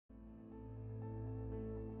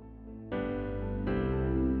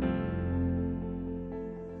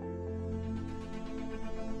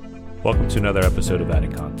Welcome to another episode of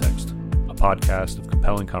Adding Context, a podcast of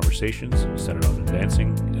compelling conversations centered on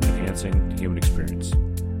advancing and enhancing the human experience.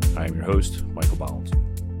 I am your host, Michael Bollins.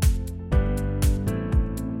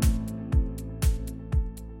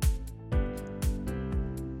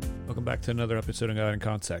 Welcome back to another episode of Adding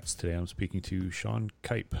Context. Today I'm speaking to Sean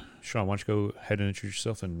Kipe. Sean, why don't you go ahead and introduce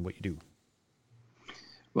yourself and what you do?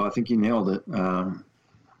 Well, I think you nailed it. My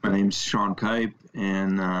name's Sean Kipe,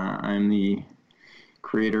 and I'm the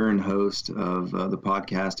creator and host of the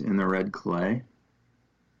podcast In the Red Clay.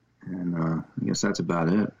 And I guess that's about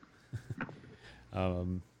it.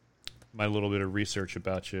 My little bit of research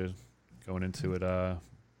about you going into it,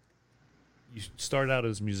 you started out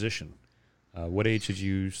as a musician. What age did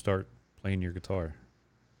you start playing your guitar?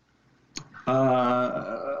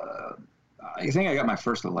 I think I got my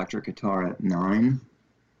first electric guitar at 9.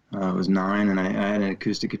 I was 9, and I had an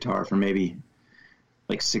acoustic guitar for maybe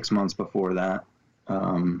like 6 months before that.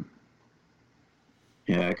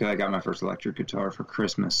 I got my first electric guitar for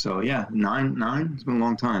Christmas. So yeah, 9. It's been a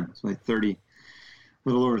long time. It's like a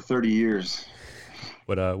little over 30 years.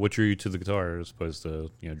 What drew you to the guitar as opposed to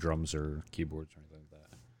drums or keyboards or anything like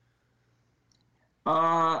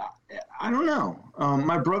that? I don't know.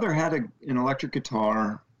 My brother had an electric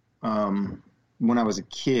guitar when I was a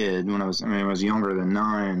kid. I was younger than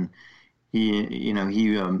 9. He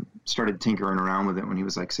started tinkering around with it when he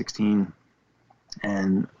was like 16.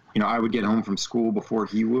 And, I would get home from school before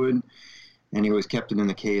he would, and he always kept it in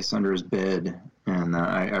the case under his bed. And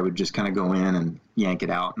I would just kind of go in and yank it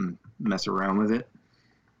out and mess around with it.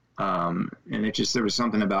 And there was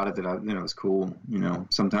something about it that was cool.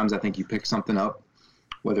 Sometimes I think you pick something up,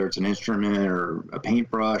 whether it's an instrument or a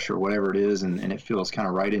paintbrush or whatever it is, and it feels kind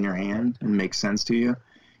of right in your hand and makes sense to you.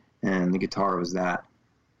 And the guitar was that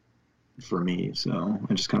for me. So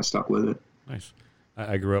I just kind of stuck with it. Nice.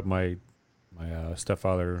 I grew up, my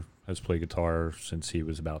stepfather has played guitar since he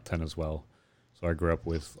was about 10 as well. So I grew up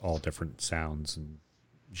with all different sounds and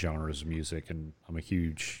genres of music, and I'm a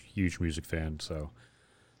huge, huge music fan. So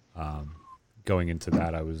going into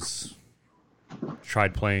that, I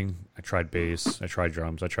tried playing, I tried bass, I tried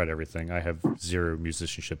drums, I tried everything. I have zero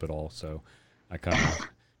musicianship at all, so I kind of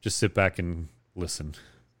just sit back and listen.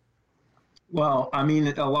 Well,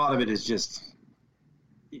 a lot of it is just,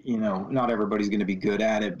 not everybody's going to be good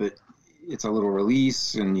at it, but it's a little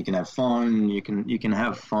release, and you can have fun. You can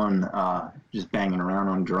have fun just banging around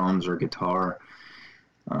on drums or guitar,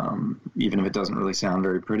 even if it doesn't really sound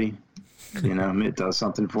very pretty. It does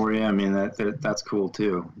something for you. That's cool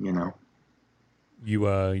too.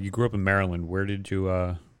 You grew up in Maryland. Where'd you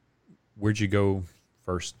go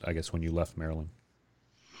first? I guess when you left Maryland.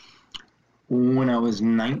 When I was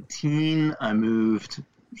 19, I moved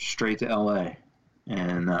straight to LA,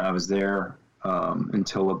 and I was there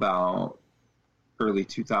until about early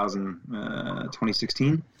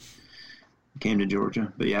 2016. Came to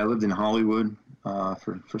Georgia, but yeah, I lived in Hollywood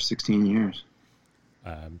for 16 years.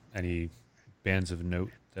 Any bands of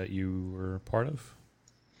note that you were a part of?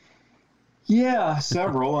 Yeah,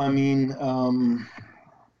 several. One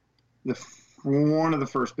of the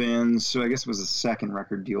first bands, so I guess it was the second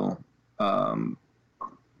record deal that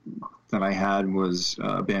I had, was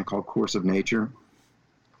a band called Course of Nature.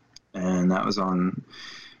 And that was on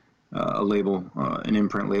a label, an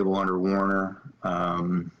imprint label under Warner.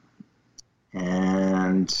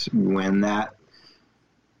 And when that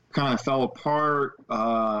kind of fell apart,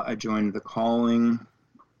 I joined The Calling.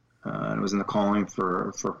 I was in The Calling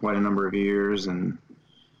for quite a number of years. And,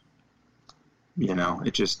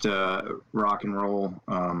 it just, rock and roll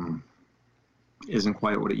isn't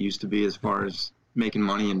quite what it used to be as far as making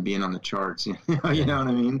money and being on the charts, you know what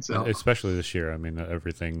I mean? So especially this year,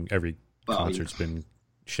 every concert's been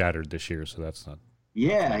shattered this year, so that's not.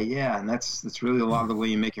 Yeah, and that's really a lot of the way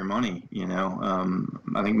you make your money.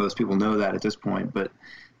 I think most people know that at this point, but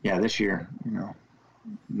yeah, this year,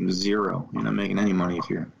 zero. You're not making any money if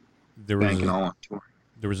you're banking all on tour.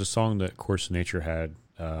 There was a song that Course of Nature had,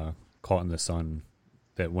 "Caught in the Sun,"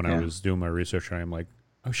 that when I was doing my research, I'm like,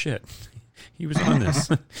 oh shit. He was on this.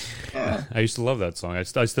 Yeah. I used to love that song. I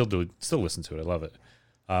still listen to it. I love it.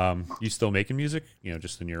 You still making music?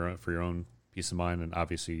 Just for your own peace of mind. And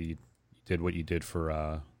obviously, you did what you did for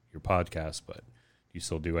your podcast. But do you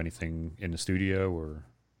still do anything in the studio or?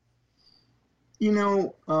 I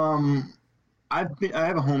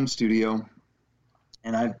have a home studio,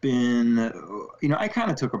 and I've been. I kind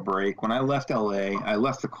of took a break when I left LA. I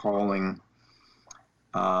left The Calling.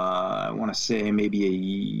 I want to say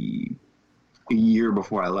maybe a year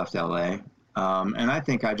before I left LA. And I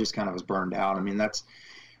think I just kind of was burned out. That's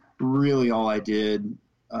really all I did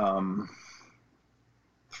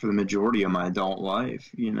for the majority of my adult life,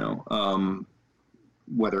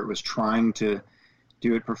 whether it was trying to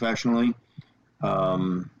do it professionally,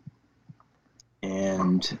 um,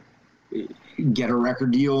 and get a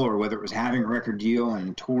record deal, or whether it was having a record deal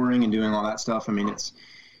and touring and doing all that stuff. I mean, it's,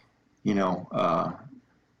 you know,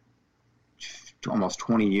 almost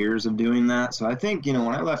 20 years of doing that. So I think, when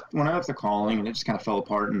I left the calling, and it just kind of fell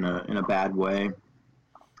apart in a bad way,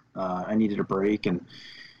 I needed a break. And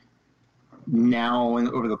now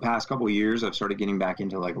over the past couple of years, I've started getting back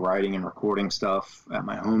into like writing and recording stuff at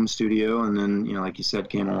my home studio. And then, like you said,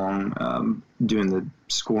 came along, doing the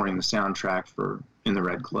soundtrack for In the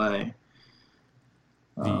Red Clay.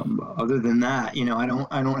 Other than that, I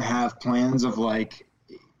don't have plans of like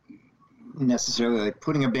necessarily like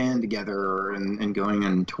putting a band together and going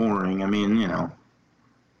and touring. I mean,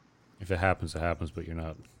 if it happens, it happens, but you're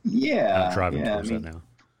not driving towards that now.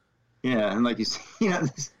 Yeah, and like you said,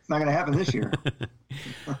 it's not going to happen this year.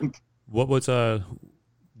 What was the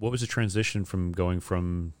transition from going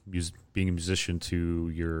from being a musician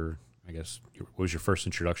to what was your first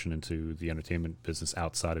introduction into the entertainment business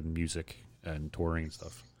outside of music and touring and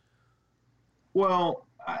stuff? Well,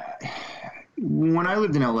 when I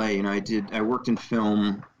lived in LA, I worked in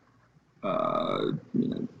film,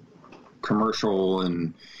 commercial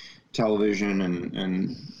and television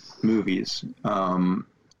and movies,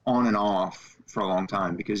 on and off for a long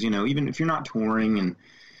time, because, even if you're not touring and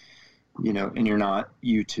you're not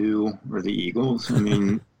U2 or the Eagles, I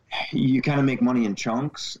mean, you kind of make money in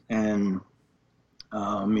chunks, and,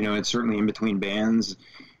 it's certainly in between bands.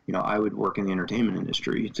 I would work in the entertainment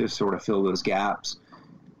industry to sort of fill those gaps.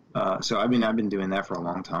 So I've been doing that for a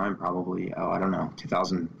long time, probably,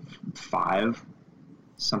 2005,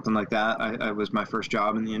 something like that. I was my first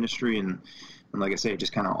job in the industry, and like I say,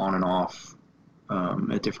 just kind of on and off,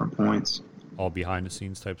 at different points. All behind the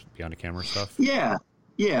scenes types, behind the camera stuff? Yeah.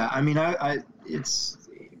 I mean, it's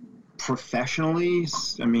professionally,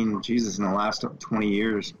 I mean, Jesus, in the last 20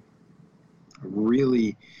 years,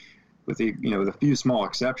 really, with a few small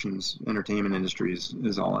exceptions, entertainment industries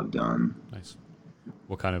is all I've done. Nice.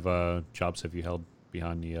 What kind of jobs have you held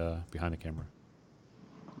behind the camera?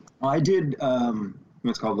 Well, I did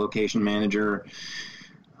what's called location manager,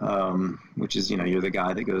 which is, you're the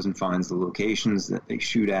guy that goes and finds the locations that they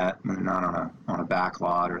shoot at when they're not on a back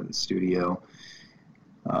lot or the studio.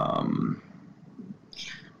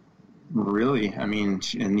 Really, I mean,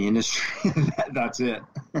 in the industry, that's it.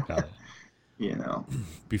 Got it.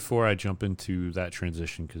 Before I jump into that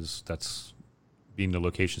transition, because that's being the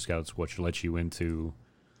location scout is what lets you into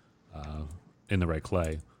In the Red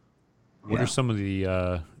Clay. What are some of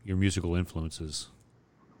the your musical influences?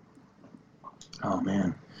 Oh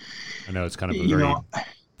man, I know it's kind of a very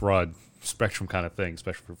broad spectrum kind of thing,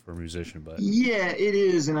 especially for a musician. But yeah, it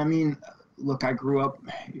is. And I mean, look, I grew up.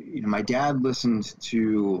 My dad listened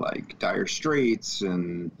to like Dire Straits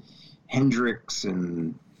and Hendrix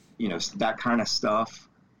and that kind of stuff.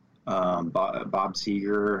 Bob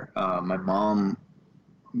Seger. My mom,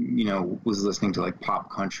 was listening to like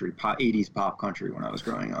 80s pop country when I was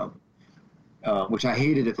growing up, which I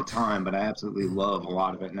hated at the time, but I absolutely love a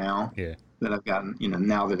lot of it now. Yeah. That I've gotten,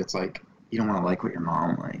 now that it's like, you don't want to like what your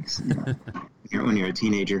mom likes, when you're a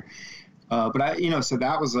teenager. But I, so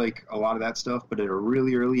that was like a lot of that stuff. But at a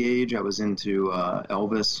really early age, I was into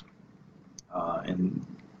Elvis, and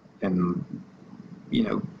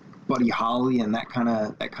Buddy Holly and that kind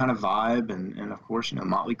of vibe, and of course,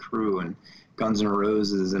 Motley Crue and Guns N'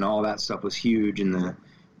 Roses and all that stuff was huge in the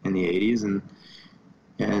 80s, and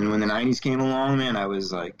when the 90s came along, man, I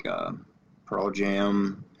was like Pearl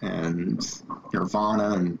Jam and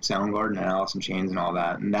Nirvana and Soundgarden and Alice in Chains and all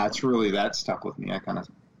that, and that stuck with me. I kind of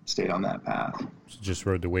stayed on that path. So just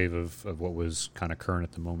rode the wave of what was kind of current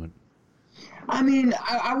at the moment. I mean,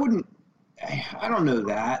 I wouldn't. I don't know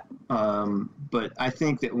that, but I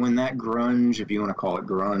think that when that grunge, if you want to call it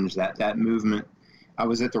grunge, that movement, I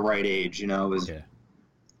was at the right age. I was,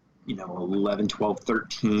 11, 12,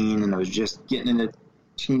 13, and I was just getting into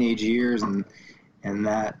teenage years, and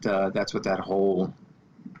that's what that whole,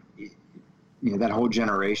 that whole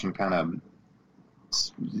generation kind of,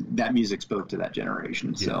 that music spoke to that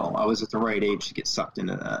generation. Yeah. So I was at the right age to get sucked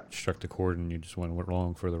into that. Struck the chord, and you just went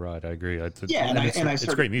along for the ride. I agree. It's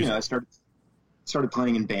great music. I started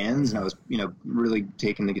playing in bands, and I was, really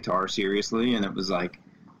taking the guitar seriously, and it was like,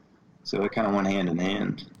 so it kind of went hand in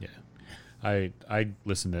hand. Yeah. I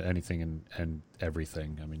listen to anything and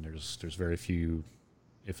everything. I mean, there's very few,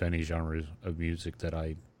 if any, genres of music that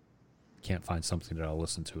I can't find something that I'll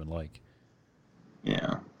listen to and like.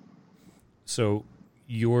 Yeah. So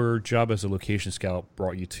your job as a location scout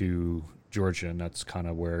brought you to Georgia, and that's kind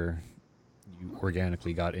of where you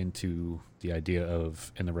organically got into the idea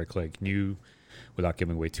of In the Red Clay. Can you, without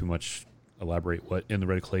giving away too much, elaborate what In the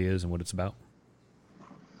Red Clay is and what it's about?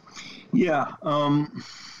 Yeah,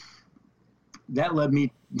 that led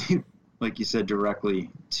me, like you said, directly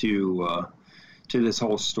to this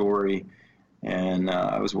whole story. And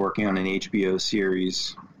I was working on an HBO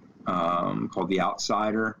series called The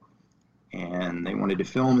Outsider, and they wanted to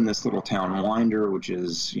film in this little town, Winder, which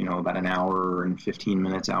is, about an hour and 15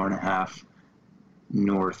 minutes, hour and a half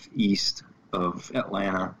northeast of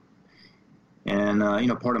Atlanta. And,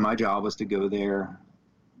 part of my job was to go there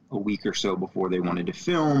a week or so before they wanted to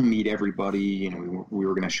film, meet everybody. We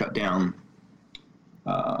were going to shut down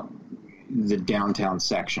the downtown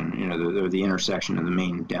section, the intersection of the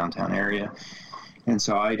main downtown area. And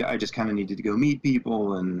so I just kind of needed to go meet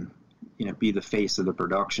people and, be the face of the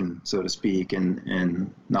production, so to speak,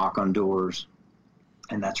 and knock on doors.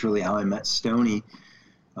 And that's really how I met Stoney.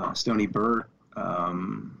 Stoney Burt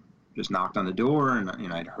just knocked on the door, and,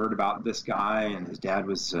 I'd heard about this guy, and his dad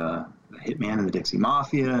was a hitman in the Dixie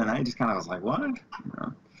Mafia, and I just kind of was like, what?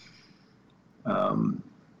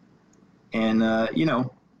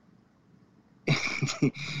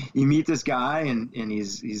 You meet this guy, and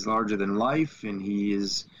he's larger than life, and he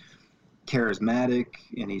is charismatic,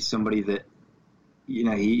 and he's somebody that,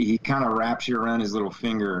 he kind of wraps you around his little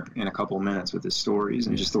finger in a couple of minutes with his stories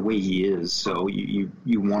and just the way he is. So you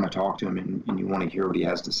want to talk to him, and you want to hear what he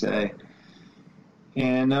has to say.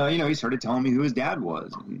 And, he started telling me who his dad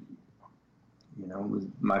was. And,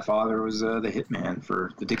 my father was the hitman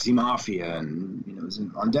for the Dixie Mafia, and, was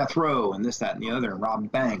on death row and this, that, and the other, and robbed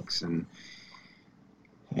banks. And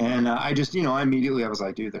I just, immediately I was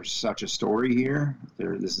like, dude, there's such a story here.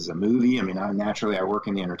 This is a movie. I mean, I work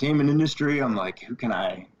in the entertainment industry. I'm like,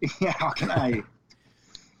 how can I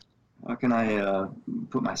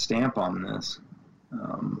put my stamp on this?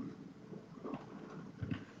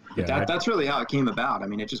 That's really how it came about. I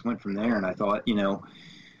mean, it just went from there, and I thought,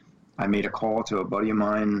 I made a call to a buddy of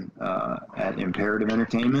mine at Imperative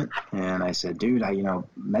Entertainment, and I said, dude, I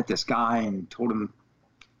met this guy and told him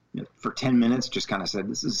for 10 minutes, just kind of said,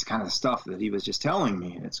 this is kind of stuff that he was just telling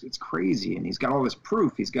me. And it's crazy. And he's got all this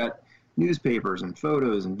proof. He's got newspapers and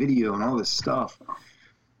photos and video and all this stuff.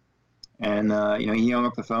 And, he hung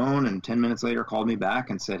up the phone, and 10 minutes later called me back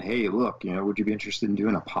and said, hey, look, would you be interested in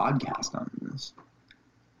doing a podcast on this?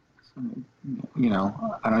 So,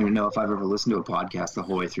 I don't even know if I've ever listened to a podcast the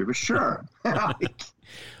whole way through, but sure.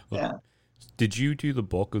 Yeah. Did you do the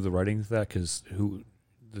bulk of the writing of that? Because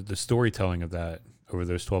the storytelling of that over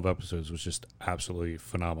those 12 episodes was just absolutely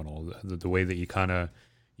phenomenal. The way that you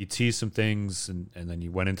teased some things and then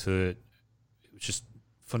you went into it, it was just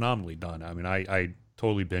phenomenally done. I mean, I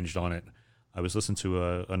totally binged on it. I was listening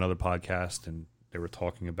to another podcast, and they were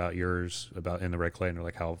talking about about In the Red Clay, and they're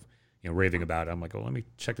like how, raving about it. I'm like, oh, let me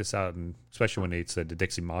check this out. And especially when they said the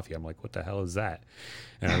Dixie Mafia, I'm like, what the hell is that?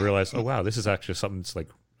 And I realized, oh, wow, this is actually something that's like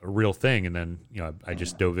a real thing. And then, I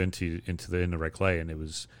just dove into the In the Red Clay, and I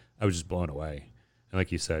was just blown away. And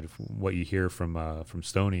like you said, what you hear from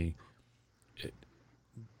Stoney,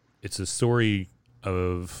 it's a story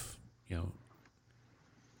of,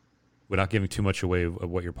 without giving too much away of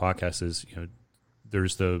what your podcast is,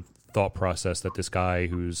 there's the thought process that this guy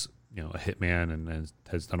who's, a hitman and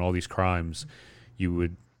has done all these crimes, you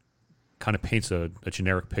would kind of paints a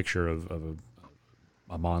generic picture of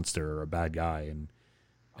a monster or a bad guy.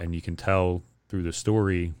 And you can tell through the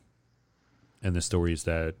story and the stories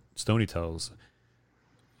that Stoney tells,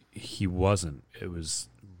 he wasn't. It was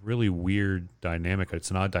really weird dynamic. It's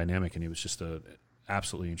an odd dynamic, and it was just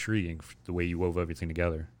absolutely intriguing the way you wove everything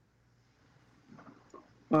together.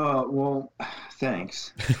 Well,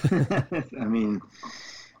 thanks. I mean,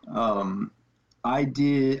 I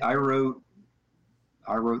wrote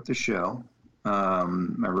the show. I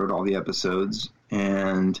wrote all the episodes,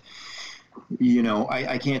 and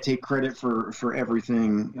I can't take credit for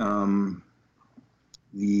everything.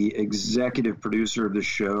 The executive producer of the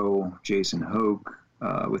show, Jason Hoke,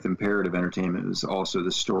 with Imperative Entertainment, is also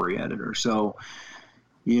the story editor. So,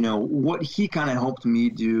 what he kind of helped me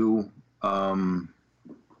do,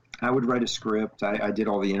 I would write a script. I did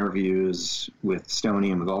all the interviews with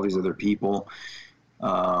Stoney and with all these other people.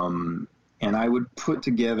 And I would put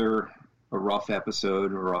together a rough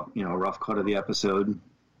episode, or a rough cut of the episode,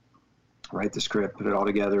 write the script, put it all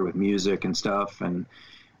together with music and stuff, and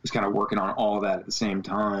was kind of working on all that at the same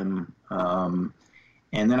time. And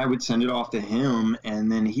then I would send it off to him,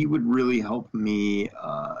 and then he would really help me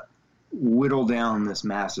whittle down this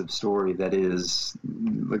massive story that is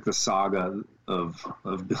like the saga of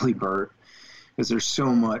Billy Burt, because there's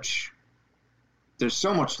so much to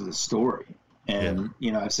the story. And,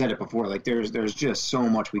 you know, I've said it before, like there's just so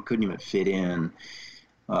much we couldn't even fit in.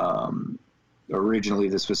 Originally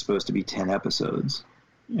this was supposed to be 10 episodes,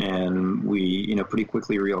 and we, you know, pretty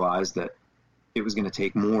quickly realized that it was going to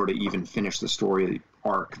take more to even finish the story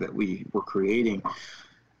arc that we were creating.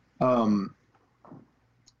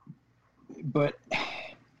 But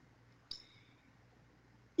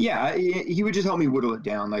yeah, he would just help me whittle it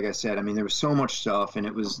down. Like I said, I mean, there was so much stuff, and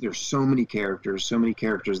there's so many characters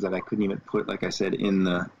that I couldn't even put, like I said, in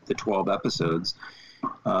the 12 episodes,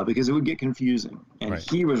 because it would get confusing. And right.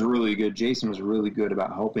 He was really good. Jason was really good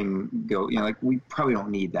about helping go, you know, like we probably don't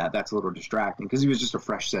need that. That's a little distracting, because he was just a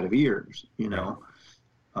fresh set of ears, you know.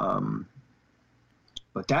 Right.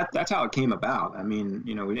 But that's how it came about. I mean,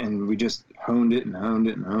 you know, and we just honed it, and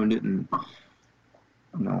you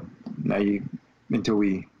know, until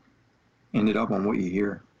we ended up on what you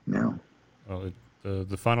hear now. Well,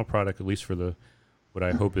 the final product, at least for what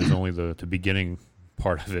I hope is only the beginning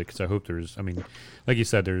part of it, because I hope I mean, like you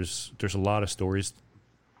said, there's a lot of stories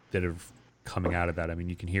that are coming out of that. I mean,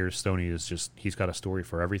 you can hear Stoney he's got a story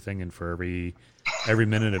for everything and for every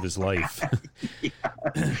minute of his life.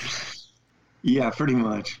 Yeah, pretty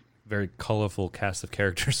much. Very colorful cast of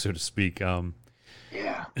characters, so to speak.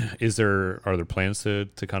 Yeah. Are there plans to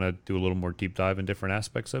kind of do a little more deep dive in different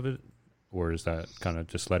aspects of it, or is that kind of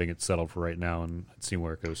just letting it settle for right now and seeing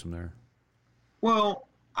where it goes from there? Well,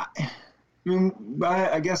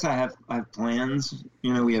 I guess I have plans.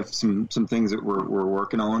 You know, we have some things that we're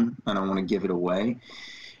working on. I don't want to give it away.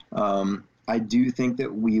 I do think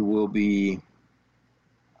that we will be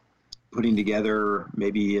putting together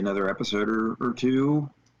maybe another episode or two.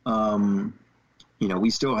 You know, we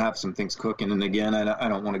still have some things cooking, and again, I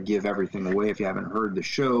don't want to give everything away if you haven't heard the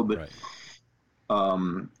show, but right.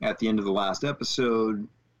 At the end of the last episode,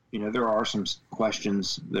 you know, there are some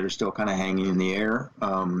questions that are still kind of hanging in the air.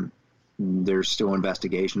 There's still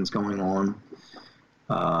investigations going on.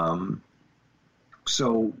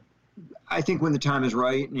 So I think when the time is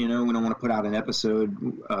right, you know, we don't want to put out an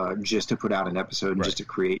episode just to put out an episode and right. just to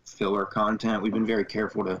create filler content. We've been very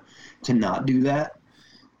careful to not do that,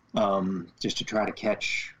 just to try to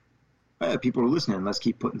catch people are listening. Let's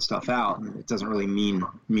keep putting stuff out. And it doesn't really mean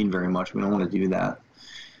very much. We don't want to do that.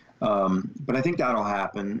 But I think that'll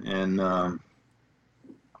happen. And,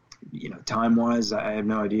 you know, time-wise, I have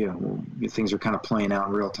no idea. Well, things are kind of playing out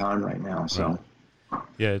in real time right now, so... Right.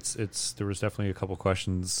 Yeah, there was definitely a couple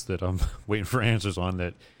questions that I'm waiting for answers on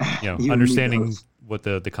that, you know, understanding what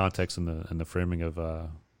the context and the framing of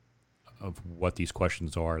what these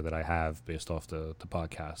questions are that I have based off the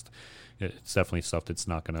podcast. It's definitely stuff that's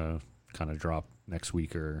not going to kind of drop next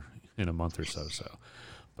week or in a month or so.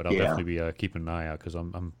 But I'll definitely be keeping an eye out, because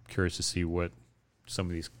I'm curious to see what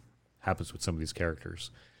happens with some of these characters.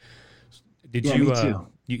 Did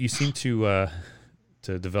you seem to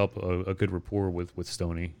develop a good rapport with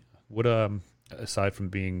Stoney? What aside from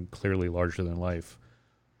being clearly larger than life,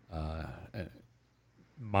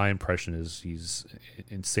 my impression is he's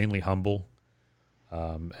insanely humble,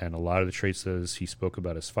 and a lot of the traits as he spoke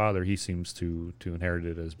about his father, he seems to inherit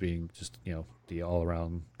it as being just, you know, the all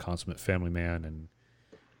around consummate family man and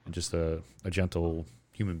just a gentle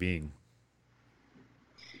human being.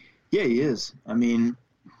 Yeah, he is. I mean,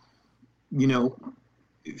 you know,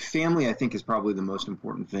 family, I think, is probably the most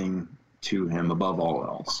important thing to him above all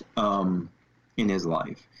else in his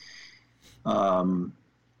life. And,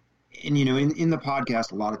 you know, in the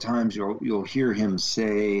podcast, a lot of times you'll hear him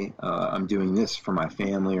say, I'm doing this for my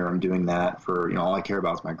family, or I'm doing that for, you know, all I care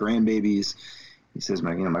about is my grandbabies. He says,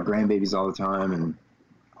 my grandbabies all the time, and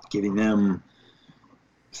giving them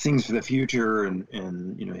things for the future.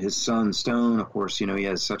 And, you know, his son, Stone, of course, you know, he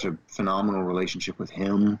has such a phenomenal relationship with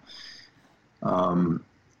him.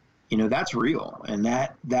 You know, that's real. And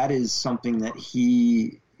that is something that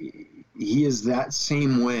he is that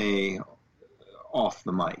same way off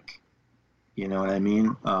the mic. You know what I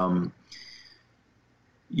mean?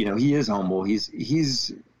 You know, he is humble.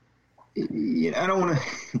 He's I don't want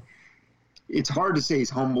to, it's hard to say he's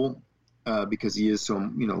humble, because he is so,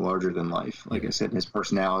 you know, larger than life. Like I said, his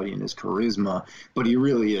personality and his charisma, but he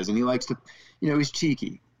really is. And he likes to, you know, he's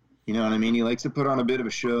cheeky. You know what I mean? He likes to put on a bit of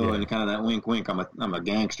a show and kind of that wink, wink. I'm a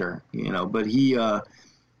gangster, you know. But he, at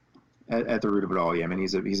the root of it all, I mean,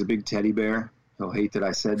 he's a big teddy bear. He'll hate that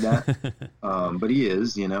I said that, but he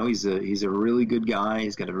is. You know, he's a really good guy.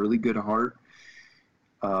 He's got a really good heart.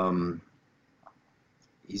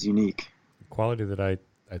 He's unique. The quality that I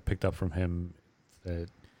picked up from him that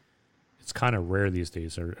it's kind of rare these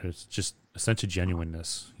days, or it's just a sense of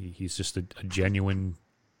genuineness. He's just a genuine,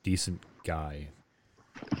 decent guy.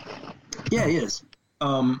 Yeah, he is.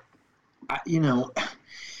 You know,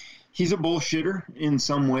 He's a bullshitter in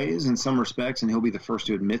some ways, in some respects, and he'll be the first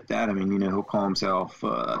to admit that. I mean, he'll call himself,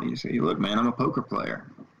 you say, look, man, I'm a poker player,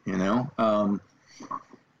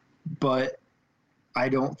 but I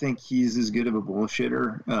don't think he's as good of a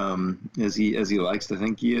bullshitter as he likes to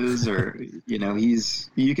think he is, or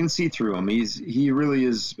you can see through him. He really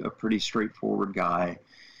is a pretty straightforward guy,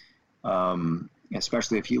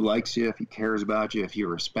 especially if he likes you, if he cares about you, if he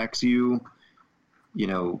respects you.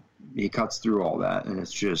 He cuts through all that, and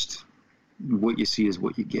it's just what you see is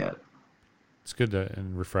what you get. It's good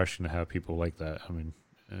and refreshing to have people like that. I mean,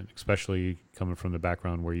 and especially coming from the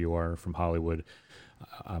background where you are from Hollywood,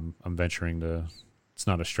 I'm venturing to. It's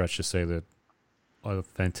not a stretch to say that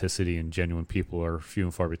authenticity and genuine people are few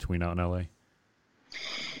and far between out in LA.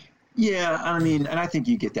 Yeah, I mean, and I think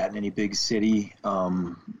you get that in any big city,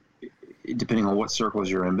 depending on what circles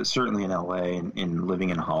you're in, but certainly in LA and living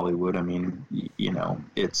in Hollywood. I mean,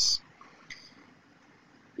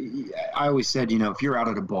 I always said, if you're out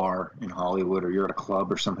at a bar in Hollywood or you're at a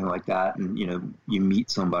club or something like that, and, you meet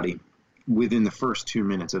somebody, within the first 2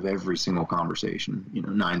 minutes of every single conversation,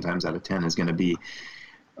 9 times out of 10 is going to be,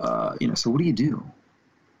 so what do you do?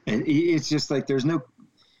 And it's just like, there's none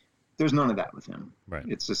of that with him. Right.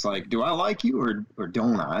 It's just like, do I like you or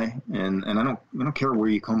don't I? And I don't care where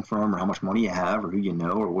you come from or how much money you have or who you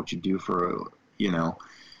know or what you do for,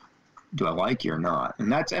 do I like you or not?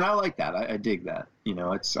 And I like that. I dig that.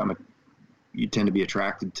 You tend to be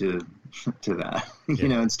attracted to that,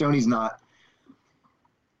 Yeah. and Stoney's not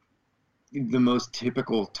the most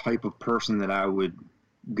typical type of person that I would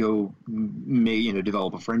go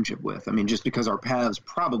develop a friendship with. I mean, just because our paths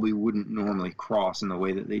probably wouldn't normally cross in the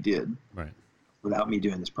way that they did, Right, without me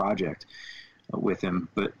doing this project with him.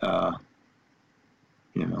 But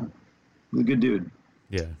he's a good dude.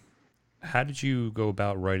 yeah. How did you go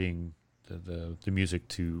about writing the music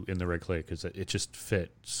to In the Red Clay? Because it just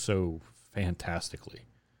fit so fantastically.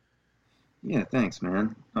 Yeah, thanks,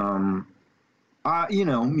 man.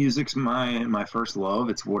 Music's my first love.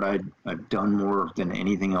 It's what I've done more than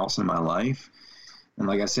anything else in my life. And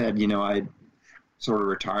like I said, I sort of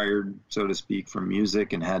retired, so to speak, from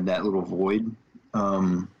music and had that little void.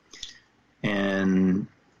 And when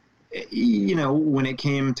it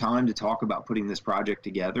came time to talk about putting this project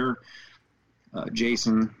together,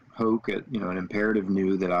 Jason Hoke at an Imperative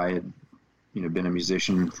knew that I had been a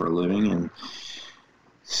musician for a living, and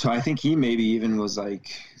so I think he maybe even was like,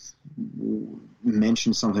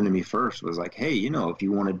 mentioned something to me first, was like, hey, if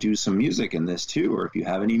you want to do some music in this too, or if you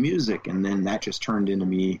have any music. And then that just turned into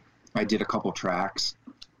me. I did a couple tracks,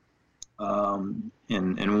 and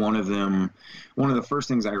one of the first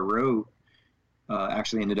things I wrote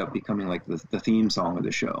actually ended up becoming like the theme song of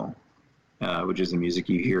the show, which is the music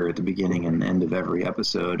you hear at the beginning and end of every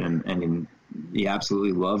episode. And he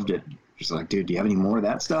absolutely loved it. Just like, dude, do you have any more of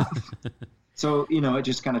that stuff? So, it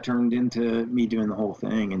just kind of turned into me doing the whole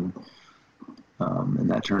thing, and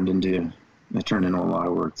that turned into a lot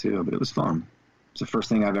of work too, but it was fun. It's the first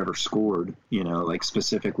thing I've ever scored, like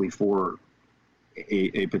specifically for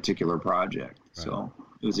a particular project. Right. So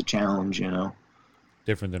it was a challenge,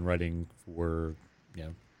 Different than writing for,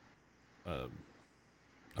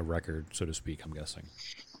 a record, so to speak, I'm guessing.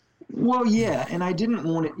 Well, yeah, and I didn't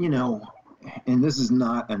want it, and this is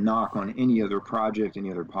not a knock on any other project, any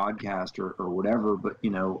other podcast or whatever, but,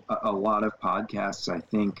 a lot of podcasts, I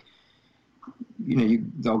think,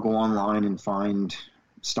 they'll go online and find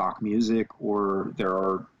stock music, or there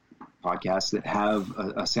are podcasts that have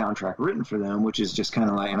a soundtrack written for them, which is just kind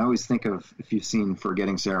of like, and I always think of, if you've seen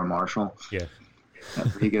Forgetting Sarah Marshall. Yeah.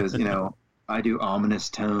 He goes, I do ominous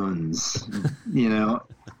tones,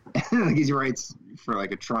 like he writes for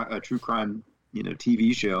like a true crime,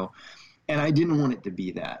 TV show. And I didn't want it to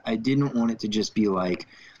be that. I didn't want it to just be like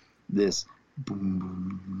this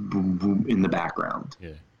boom, boom, boom, boom in the background.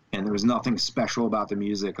 Yeah. And there was nothing special about the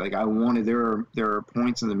music. Like there are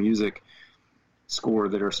points in the music score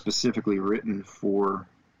that are specifically written for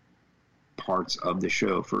parts of the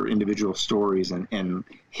show, for individual stories and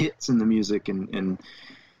hits in the music and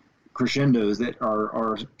crescendos that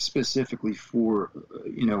are specifically for,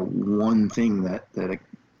 one thing that a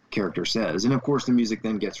character says. And of course the music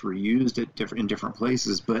then gets reused in different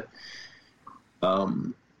places, but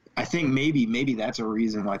I think maybe that's a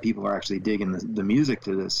reason why people are actually digging the music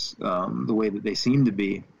to this the way that they seem to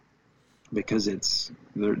be, because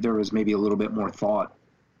there was maybe a little bit more thought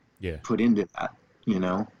put into that.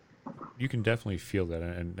 You can definitely feel that,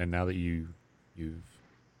 and now that you've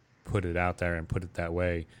put it out there and put it that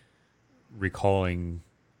way, recalling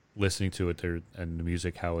listening to it there and the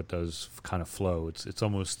music, how it does kind of flow. It's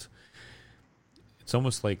almost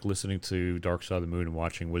like listening to Dark Side of the Moon and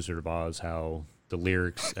watching Wizard of Oz, how the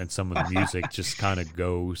lyrics and some of the music just kind of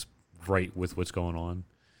goes right with what's going on.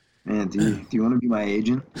 Man, do you want to be my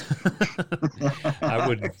agent? I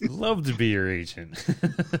would love to be your agent.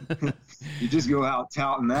 You just go out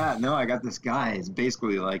touting that. No, I got this guy. He's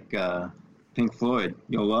basically like Pink Floyd.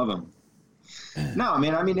 You'll love him. No,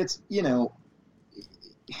 man. I mean, it's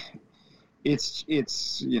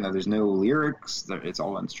there's no lyrics. It's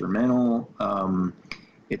all instrumental.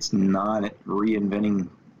 It's not reinventing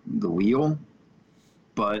the wheel,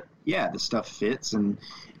 but yeah, the stuff fits. And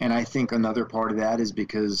I think another part of that is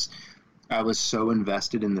because I was so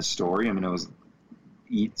invested in the story. I mean, I was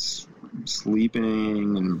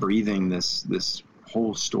sleeping and breathing this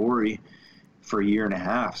whole story for a year and a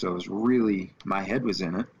half. So it was really, my head was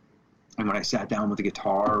in it. And when I sat down with a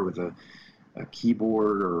guitar, with a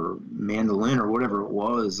keyboard or mandolin or whatever it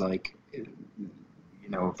was, like,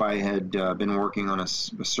 if I had been working on a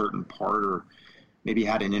certain part, or maybe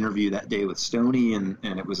had an interview that day with Stoney, and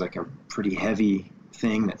it was like a pretty heavy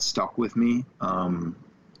thing that stuck with me, and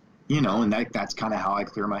that's kind of how I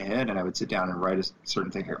clear my head. And I would sit down and write a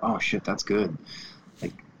certain thing here. Oh shit, that's good.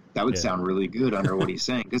 Like, that would sound really good under what he's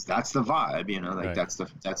saying, because that's the vibe, right.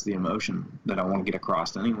 that's the emotion that I want to get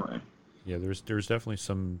across anyway. Yeah, there's definitely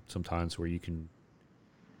some times where I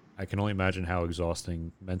can only imagine how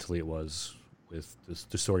exhausting mentally it was with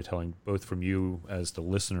the storytelling, both from you as the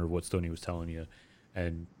listener of what Stoney was telling you,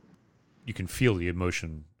 and you can feel the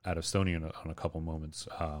emotion out of Stoney on a couple moments.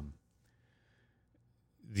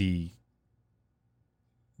 The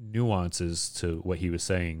nuances to what he was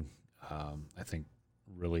saying, I think,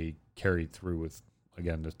 really carried through with,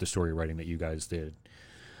 again, the story writing that you guys did.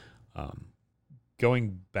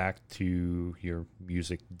 Going back to your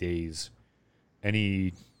music days,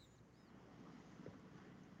 any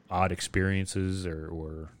odd experiences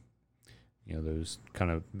or those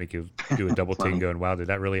kind of make you do a double take and go, and wow, did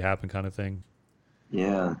that really happen, kind of thing?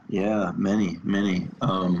 Yeah, many.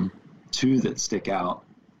 Two that stick out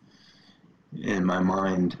in my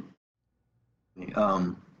mind.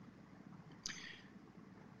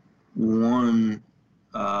 One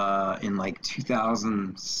in like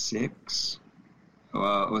 2006,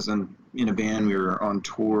 I was in a band. We were on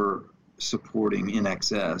tour supporting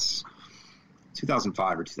INXS,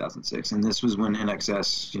 2005 or 2006, and this was when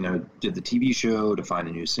INXS, did the TV show to find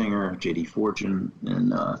a new singer, JD Fortune,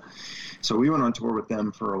 and so we went on tour with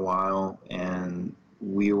them for a while, and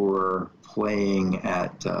we were playing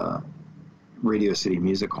at Radio City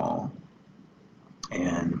Music Hall,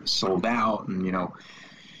 and sold out. And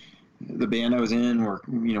the band I was in, we're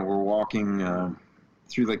walking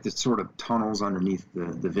through like the sort of tunnels underneath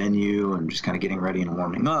the venue, and just kind of getting ready and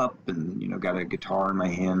warming up, and got a guitar in my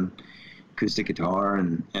hand, acoustic guitar,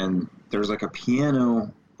 and there's like a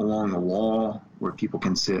piano along the wall where people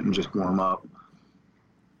can sit and just warm up.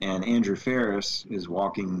 And Andrew Ferris is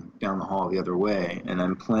walking down the hall the other way, and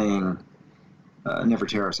I'm playing Never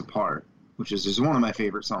Tear Us Apart, which is just one of my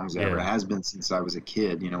favorite songs ever. It has been since I was a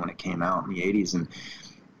kid, when it came out in the 80s.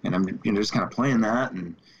 And I'm just kind of playing that,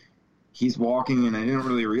 and he's walking, and I didn't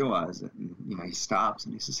really realize it. And, he stops,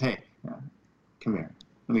 and he says, "Hey, come here.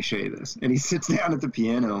 Let me show you this." And he sits down at the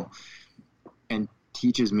piano and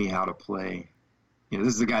teaches me how to play. This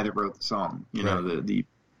is the guy that wrote the song, the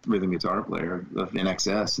rhythm guitar player of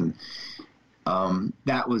INXS. And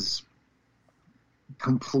that was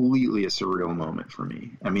completely a surreal moment for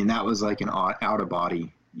me. I mean, that was like an out of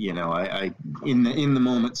body. I in the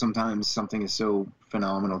moment, sometimes something is so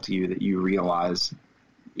phenomenal to you that you realize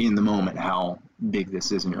in the moment how big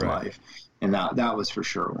this is in your life. And that was for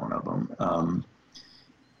sure one of them.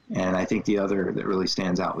 And I think the other that really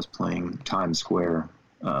stands out was playing Times Square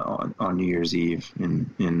on New Year's Eve in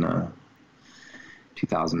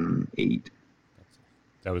 2008.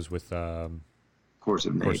 That was with Course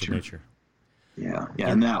of Nature. Yeah,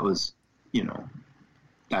 and that was,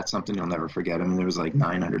 that's something you'll never forget. I mean, there was like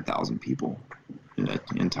 900,000 people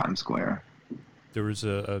in Times Square. There was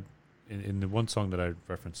in the one song that I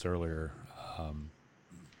referenced earlier,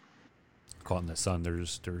 Caught in the Sun,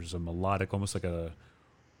 there's a melodic, almost like a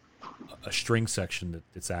string section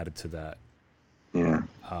that's added to that. Yeah.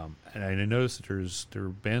 And I noticed that there are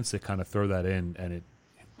bands that kind of throw that in, and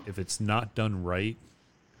if it's not done right,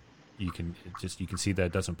 you can see that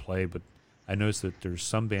it doesn't play. But I noticed that there's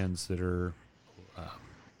some bands that are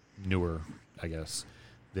newer, I guess,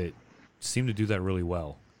 that seem to do that really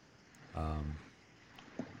well.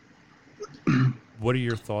 What are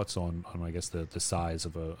your thoughts on I guess the size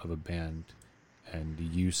of a band and the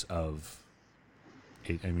use of?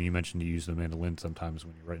 I mean, you mentioned you use the mandolin sometimes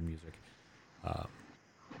when you're writing music.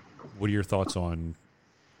 What are your thoughts on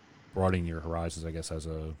broadening your horizons, I guess, as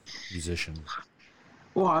a musician?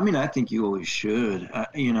 Well, I mean, I think you always should.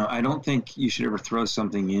 I don't think you should ever throw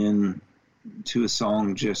something in to a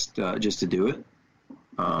song just to do it.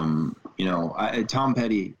 Tom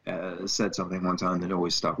Petty said something one time that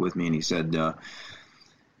always stuck with me, and he said,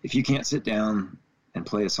 "If you can't sit down and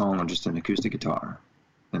play a song on just an acoustic guitar,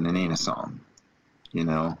 then it ain't a song." You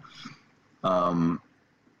know, and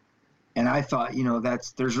I thought,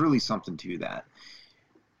 there's really something to that.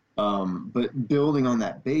 But building on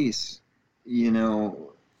that base,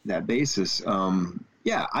 that basis,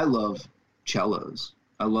 yeah, I love cellos.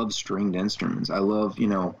 I love stringed instruments. I love,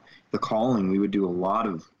 the Calling. We would do a lot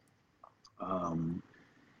of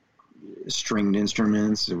stringed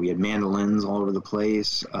instruments. We had mandolins all over the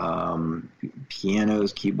place,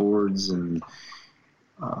 pianos, keyboards, and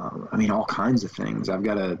all kinds of things. I've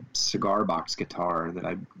got a cigar box guitar that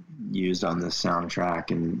I used on this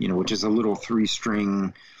soundtrack, and which is a little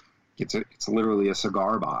 3-string. It's literally a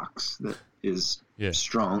cigar box that is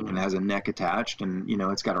strung and has a neck attached, and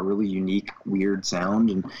it's got a really unique, weird sound,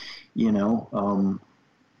 and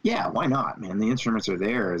yeah, why not, man? The instruments are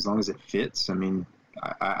there as long as it fits. I mean,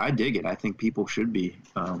 I dig it. I think people should be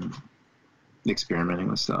experimenting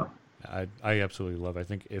with stuff. I absolutely love it. I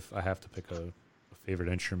think if I have to pick a favorite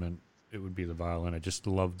instrument, it would be the violin. I just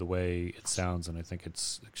love the way it sounds, and I think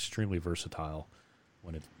it's extremely versatile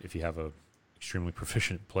if you have a extremely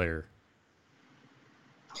proficient player.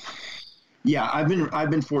 Yeah, I've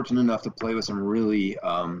been fortunate enough to play with some really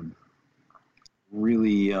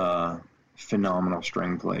phenomenal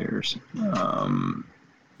string players.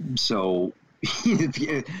 So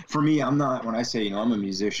for me, when I say I'm a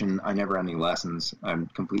musician, I never had any lessons. I'm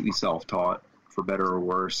completely self-taught, for better or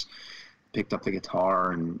worse. Picked up the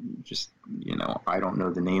guitar and just I don't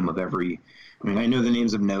know the name of every. I mean, I know the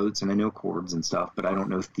names of notes and I know chords and stuff, but I don't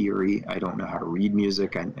know theory. I don't know how to read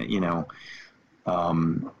music.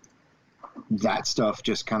 That stuff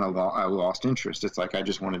just kind of I lost interest. It's like I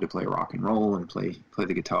just wanted to play rock and roll and play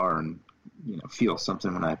the guitar and feel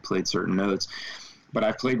something when I played certain notes. But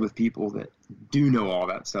I've played with people that do know all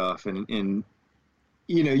that stuff, and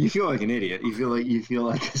you feel like an idiot. You feel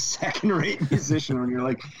like a second-rate musician when you're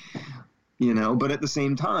like, But at the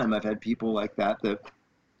same time, I've had people like that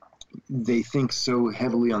they think so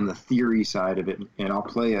heavily on the theory side of it, and I'll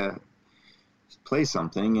play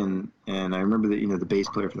something, and I remember that the bass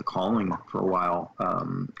player for the Calling for a while, a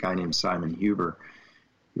guy named Simon Huber,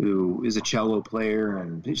 who is a cello player,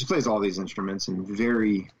 and he plays all these instruments and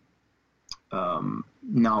very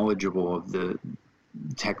knowledgeable of the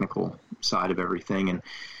technical side of everything. And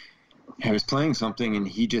I was playing something, and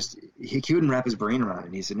he couldn't wrap his brain around it.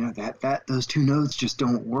 And he said, that those two notes just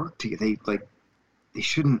don't work together. They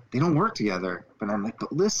don't work together. But I'm like,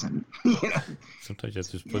 but listen, Sometimes you have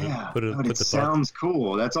to just put it sounds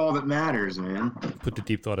cool. That's all that matters, man. Put the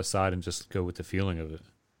deep thought aside and just go with the feeling of it.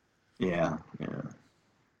 Yeah.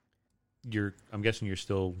 I'm guessing you're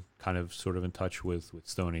still kind of sort of in touch with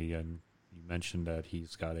Stoney, and you mentioned that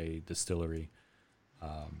he's got a distillery.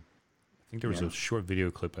 I think there was a short video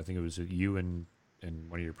clip. I think it was you and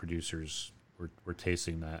one of your producers were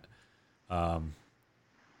tasting that.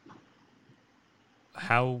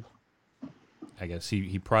 How, I guess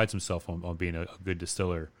he prides himself on being a good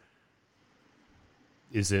distiller.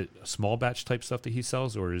 Is it a small batch type stuff that he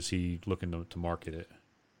sells, or is he looking to market it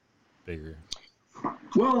bigger?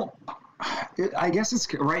 Well, I guess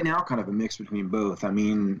it's right now kind of a mix between both. I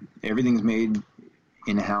mean, everything's made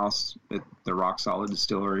in-house at the Rock Solid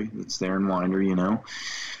Distillery that's there in Winder,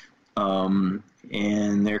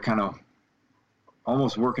 and they're kind of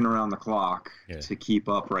almost working around the clock to keep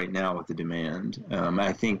up right now with the demand.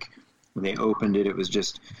 I think when they opened it, it was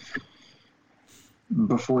just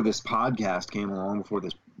before this podcast came along, before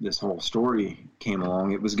this whole story came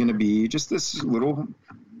along, it was going to be just this little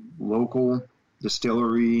local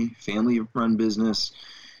distillery, family-run business.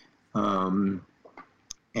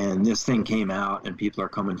 And this thing came out, and people are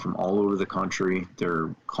coming from all over the country.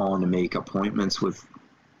 They're calling to make appointments with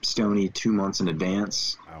Stoney 2 months in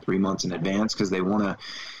advance, 3 months in advance, because they want to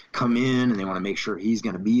come in and they want to make sure he's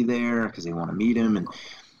going to be there because they want to meet him. And,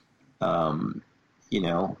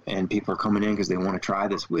 and people are coming in because they want to try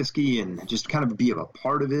this whiskey and just kind of be a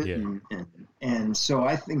part of it. Yeah. And so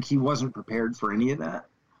I think he wasn't prepared for any of that.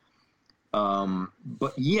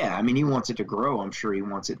 But yeah, I mean, he wants it to grow. I'm sure he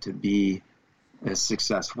wants it to be as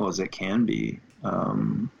successful as it can be.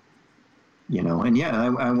 And yeah,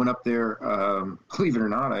 I went up there, believe it or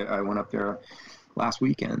not, I went up there last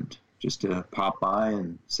weekend just to pop by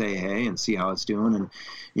and say hey and see how it's doing. And,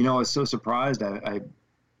 I was so surprised.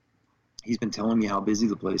 He's been telling me how busy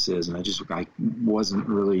the place is, and I wasn't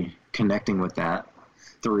really connecting with that,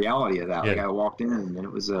 the reality of that. Yeah. Like I walked in and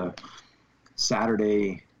it was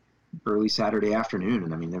early Saturday afternoon,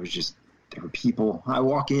 and I mean there were people. I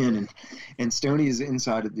walk in and Stoney is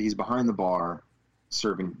inside. He's behind the bar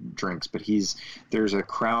serving drinks, but there's a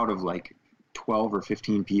crowd of like 12 or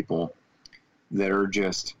 15 people that are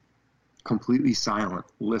just completely silent,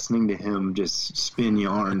 listening to him just spin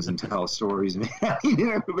yarns and tell stories. And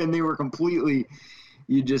they were completely,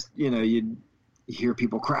 you'd hear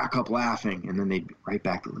people crack up laughing, and then they'd be right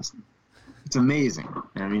back to listen. It's amazing.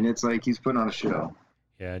 I mean, it's like he's putting on a show.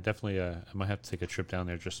 Yeah, definitely. I might have to take a trip down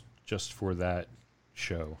there just for that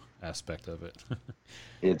show aspect of it.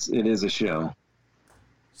 It is a show.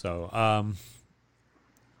 So, I'm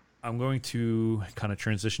going to kind of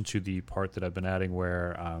transition to the part that I've been adding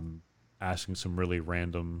where I'm asking some really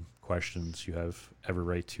random questions. You have every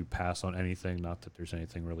right to pass on anything. Not that there's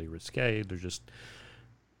anything really risque. They're just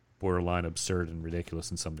borderline absurd and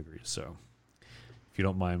ridiculous in some degrees. So, if you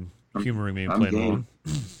don't mind humoring me and playing along.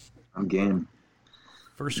 I'm game.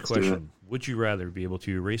 First question. Would you rather be able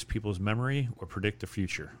to erase people's memory or predict the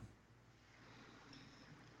future?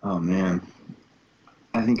 Oh, man.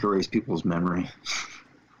 I think erase people's memory.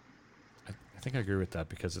 I think I agree with that,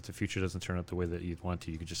 because if the future doesn't turn out the way that you'd want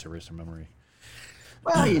to, you could just erase their memory.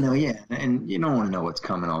 Well, yeah. And you don't want to know what's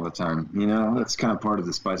coming all the time. That's kind of part of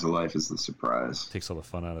the spice of life, is the surprise. Takes all the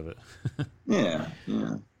fun out of it. Yeah.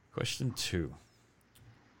 Question 2.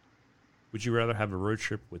 Would you rather have a road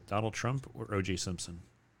trip with Donald Trump or O.J. Simpson?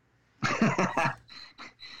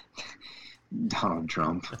 Donald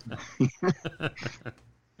Trump.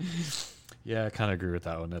 Yeah, I kind of agree with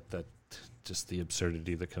that one. That just the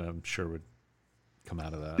absurdity that I'm sure would come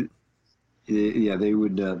out of that. Yeah, they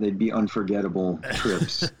would. They'd be unforgettable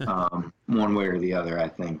trips, one way or the other, I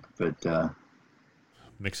think. But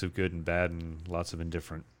mix of good and bad, and lots of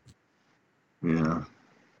indifferent. Yeah.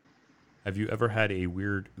 Have you ever had a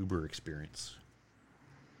weird Uber experience?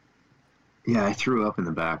 Yeah, I threw up in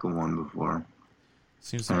the back of one before.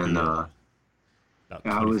 Seems like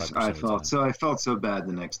I felt so bad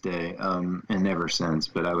the next day, and ever since.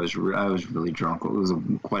 But I was really drunk. It was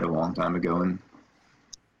quite a long time ago, and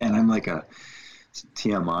I'm like a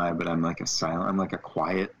TMI, but I'm like a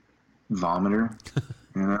quiet vomiter.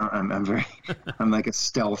 I'm like a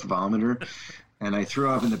stealth vomiter, and I threw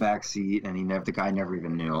up in the back seat, and the guy never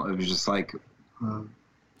even knew. It was just like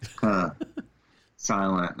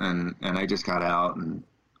silent, and I just got out and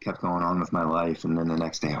kept going on with my life. And then the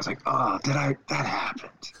next day I was like, that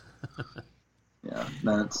happened. Yeah,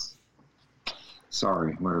 that's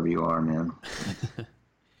sorry, wherever you are, man.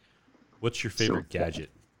 What's your favorite gadget?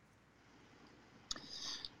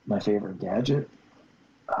 My favorite gadget?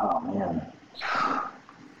 Oh, man.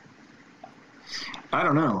 I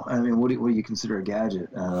don't know. I mean, what do you consider a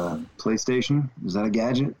gadget? PlayStation? Is that a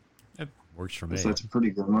gadget? It works for me. That's a pretty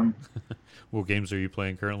good one. What games are you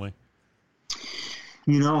playing currently?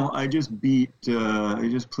 I just played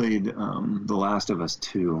The Last of Us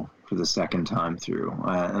 2 for the second time through,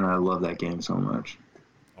 and I love that game so much.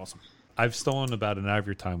 Awesome. I've stolen about an hour of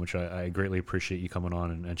your time, which I greatly appreciate you coming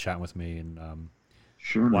on and chatting with me. And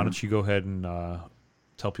sure. Why don't you go ahead and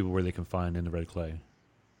tell people where they can find In the Red Clay?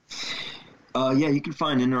 Yeah, you can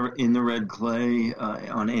find In the Red Clay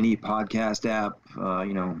on any podcast app.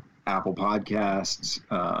 Apple Podcasts,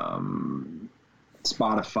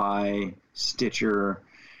 Spotify, Stitcher,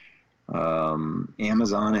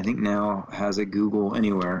 Amazon, I think now has it, Google,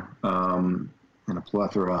 anywhere, and a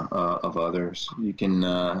plethora of others. You can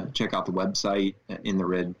check out the website at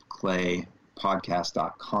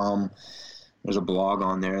intheredclaypodcast.com. There's a blog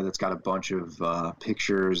on there that's got a bunch of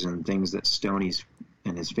pictures and things that Stoney's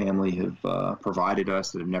and his family have provided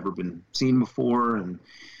us that have never been seen before, and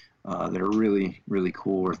that are really, really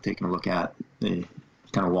cool, worth taking a look at. They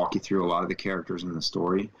kind of walk you through a lot of the characters in the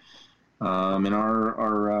story. And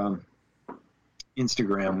our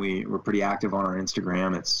Instagram, we're pretty active on our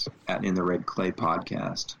Instagram. It's at In the Red Clay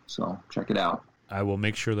Podcast. So check it out. I will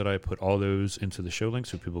make sure that I put all those into the show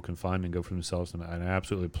links so people can find and go for themselves. And I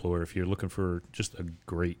absolutely implore, if you're looking for just a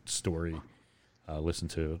great story, listen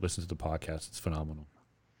to the podcast. It's phenomenal.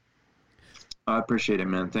 I appreciate it,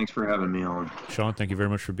 man. Thanks for having me on. Sean, thank you very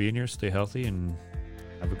much for being here. Stay healthy and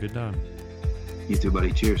have a good time. You too,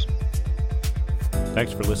 buddy. Cheers.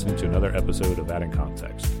 Thanks for listening to another episode of Adding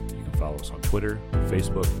Context. You can follow us on Twitter,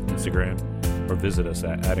 Facebook, Instagram, or visit us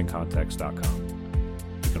at addingcontext.com.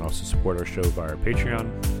 You can also support our show via our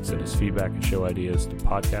Patreon. Send us feedback and show ideas to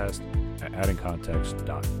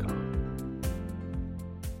podcast@addingcontext.com.